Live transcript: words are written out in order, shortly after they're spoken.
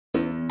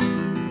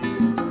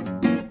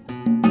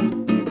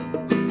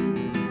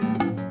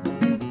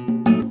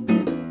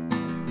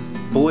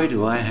Boy,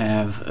 do I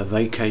have a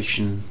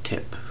vacation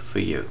tip for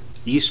you.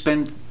 You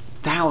spend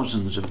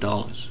thousands of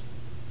dollars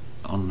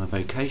on a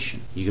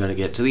vacation. You got to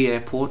get to the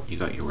airport, you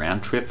got your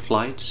round-trip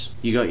flights,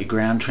 you got your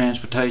ground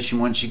transportation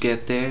once you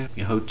get there,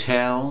 your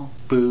hotel,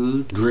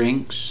 food,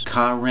 drinks,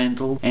 car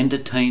rental,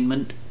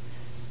 entertainment.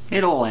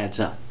 It all adds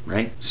up,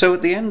 right? So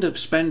at the end of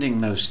spending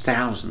those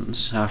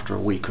thousands, after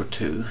a week or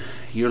two,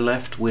 you're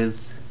left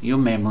with your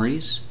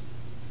memories,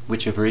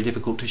 which are very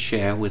difficult to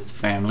share with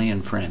family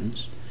and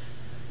friends,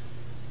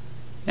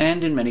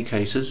 and in many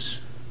cases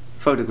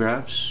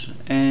photographs,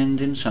 and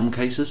in some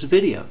cases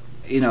video.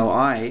 You know,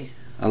 I,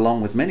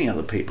 along with many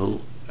other people,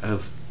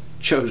 have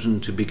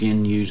chosen to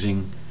begin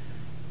using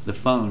the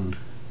phone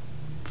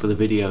for the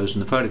videos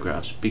and the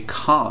photographs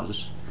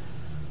because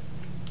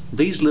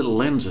these little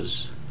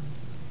lenses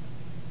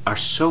are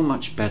so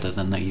much better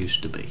than they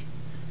used to be,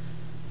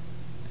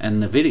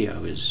 and the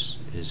video is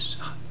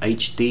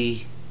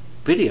HD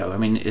video. I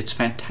mean, it's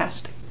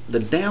fantastic. The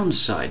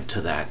downside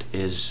to that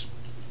is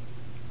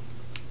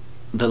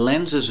the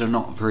lenses are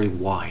not very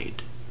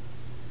wide,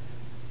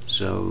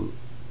 so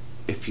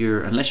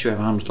unless you have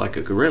arms like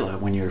a gorilla,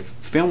 when you're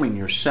filming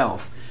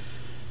yourself,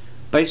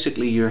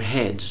 basically your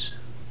heads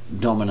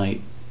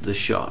dominate the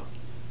shot.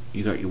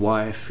 You got your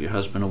wife, your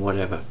husband, or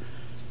whatever.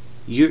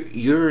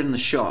 You're in the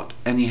shot,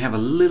 and you have a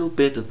little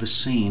bit of the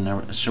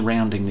scene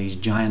surrounding these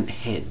giant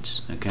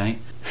heads. Okay,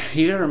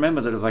 you got to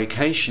remember that a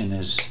vacation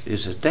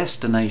is a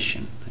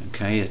destination.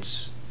 Okay,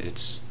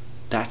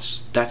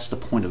 that's the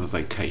point of a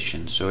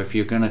vacation. So if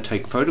you're going to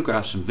take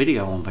photographs and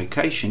video on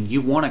vacation, you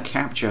want to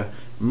capture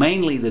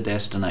mainly the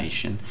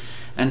destination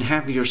and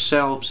have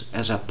yourselves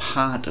as a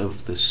part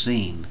of the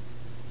scene,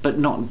 but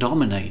not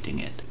dominating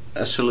it.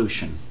 A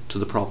solution to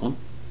the problem,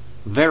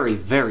 very,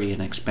 very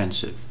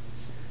inexpensive,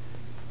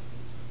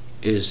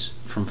 is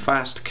from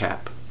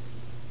FastCap.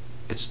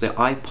 It's the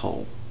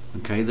iPole.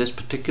 Okay, this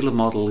particular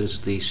model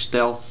is the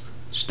Stealth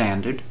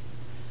Standard.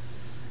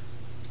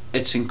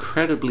 It's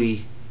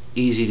incredibly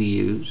easy to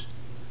use.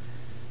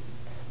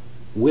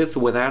 With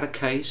or without a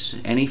case,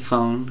 any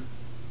phone,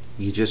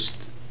 you just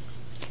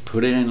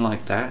put it in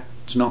like that.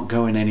 It's not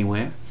going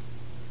anywhere.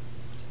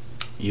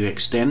 You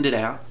extend it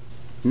out.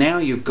 Now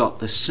you've got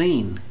the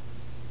scene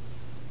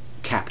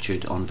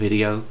captured on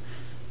video,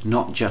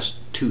 not just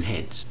two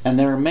heads. And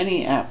there are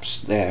many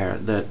apps there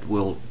that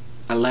will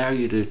allow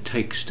you to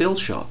take still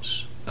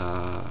shots.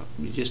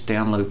 You just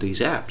download these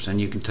apps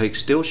and you can take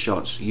still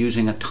shots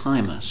using a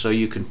timer. So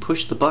you can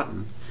push the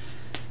button.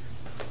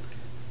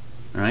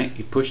 Right?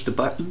 You push the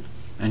button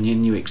and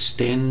then you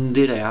extend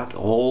it out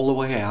all the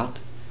way out,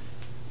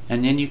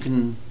 and then you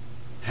can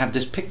have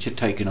this picture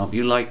taken of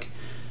you like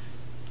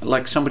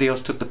somebody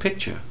else took the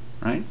picture,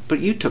 right? But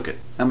you took it.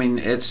 I mean,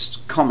 it's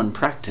common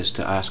practice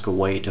to ask a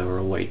waiter or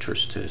a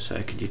waitress to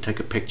say, could you take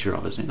a picture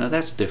of us? You know,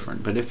 that's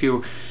different. But if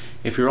you're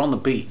on the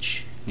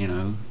beach, you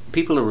know,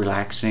 people are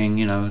relaxing,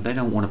 you know, they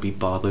don't want to be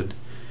bothered,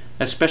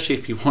 especially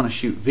if you want to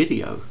shoot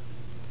video.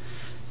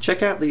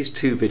 Check out these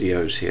two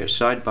videos here,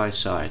 side by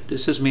side.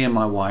 This is me and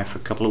my wife a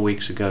couple of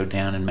weeks ago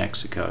down in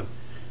Mexico,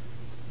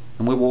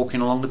 and we're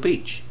walking along the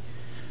beach.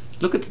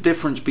 Look at the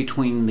difference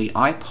between the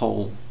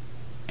iPole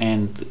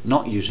and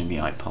not using the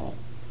iPole.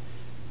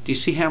 Do you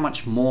see how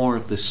much more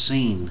of the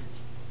scene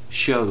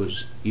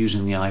shows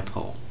using the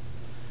iPole?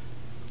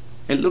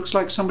 It looks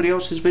like somebody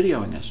else is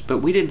videoing us, but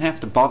we didn't have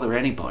to bother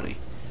anybody.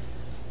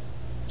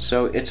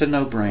 So it's a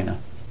no-brainer.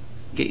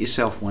 Get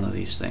yourself one of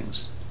these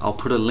things. I'll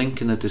put a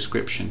link in the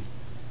description.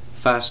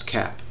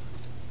 FastCap,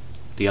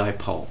 the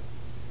iPole.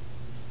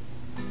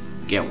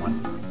 Get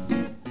one.